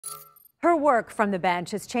Her work from the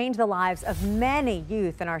bench has changed the lives of many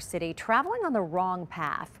youth in our city traveling on the wrong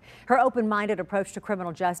path. Her open-minded approach to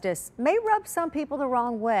criminal justice may rub some people the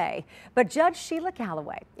wrong way, but Judge Sheila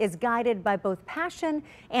Calloway is guided by both passion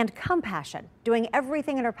and compassion, doing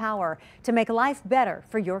everything in her power to make life better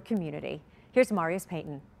for your community. Here's Marius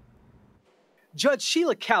Payton. Judge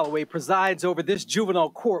Sheila Calloway presides over this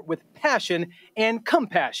juvenile court with passion and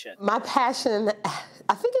compassion. My passion,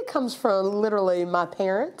 I think it comes from literally my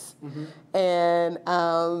parents and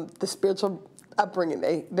the spiritual upbringing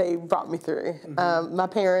they brought me through. My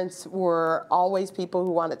parents were always people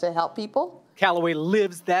who wanted to help people. Calloway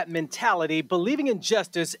lives that mentality, believing in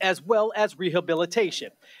justice as well as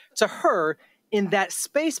rehabilitation. To her, in that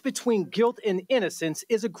space between guilt and innocence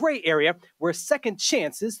is a gray area where second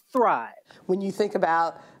chances thrive. When you think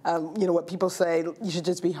about, what people say, you should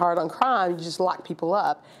just be hard on crime, you just lock people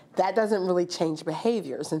up. That doesn't really change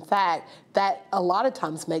behaviors. In fact, that a lot of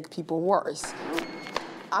times makes people worse.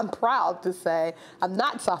 I'm proud to say I'm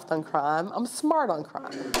not soft on crime, I'm smart on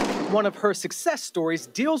crime. One of her success stories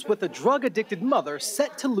deals with a drug-addicted mother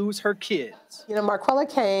set to lose her kids. Marquella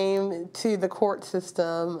came to the court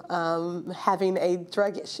system having a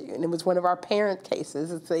drug issue, and it was one of our parent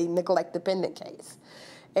cases. It's a neglect dependent case.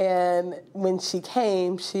 And when she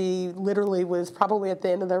came, she literally was probably at the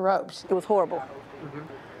end of the rope. It was horrible.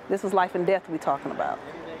 This was life and death we're talking about.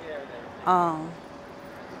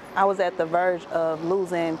 I was at the verge of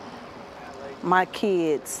losing my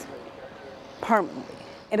kids permanently.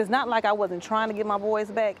 And it's not like I wasn't trying to get my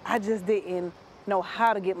boys back. I just didn't know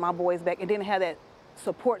how to get my boys back and didn't have that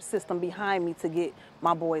support system behind me to get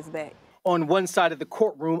my boys back. On one side of the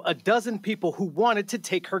courtroom, a dozen people who wanted to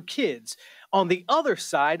take her kids. On the other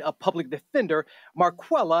side, a public defender,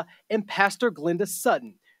 Marquella, and Pastor Glenda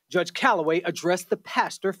Sutton. Judge Calloway addressed the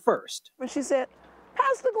pastor first. And she said,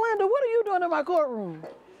 "Pastor Glenda, what are you doing in my courtroom?"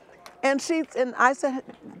 And I said,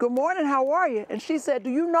 "Good morning, how are you?" And she said, "Do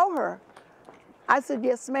you know her?" I said,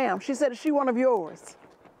 "Yes, ma'am." She said, "Is she one of yours?"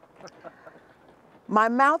 My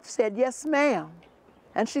mouth said, "Yes, ma'am."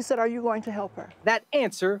 And she said, "Are you going to help her?" That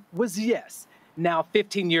answer was yes. Now,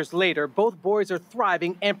 15 years later, both boys are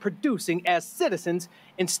thriving and producing as citizens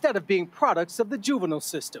instead of being products of the juvenile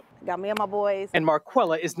system. Got me and my boys. And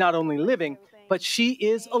Marquella is not only living, but she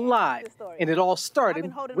is alive. And it all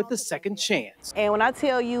started with a second chance. And when I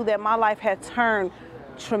tell you that my life had turned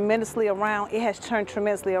tremendously around, it has turned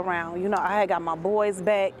tremendously around. I had got my boys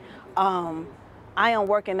back. I am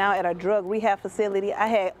working now at a drug rehab facility. I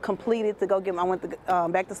had completed to go get I went to,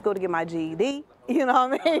 back to school to get my GED. You know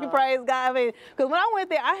what I mean? Praise God. Because when I went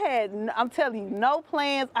there, I'm telling you, no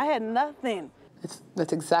plans. I had nothing.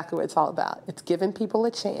 That's exactly what it's all about. It's giving people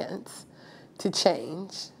a chance to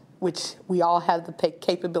change, which we all have the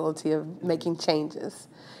capability of making changes,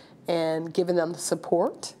 and giving them the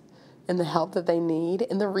support and the help that they need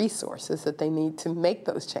and the resources that they need to make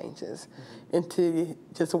those changes, and to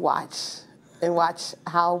just watch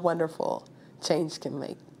how wonderful change can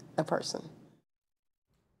make a person.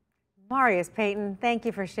 Marius Payton, thank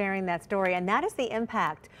you for sharing that story. And that is the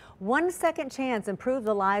impact. One second chance improved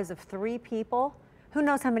the lives of 3 people. Who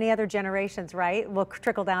knows how many other generations, right, will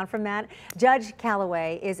trickle down from that? Judge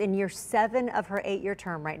Calloway is in year 7 of her 8-year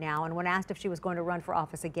term right now. And when asked if she was going to run for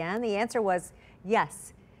office again, the answer was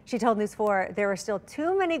yes. She told News 4 there are still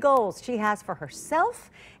too many goals she has for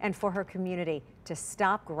herself and for her community to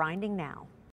stop grinding now.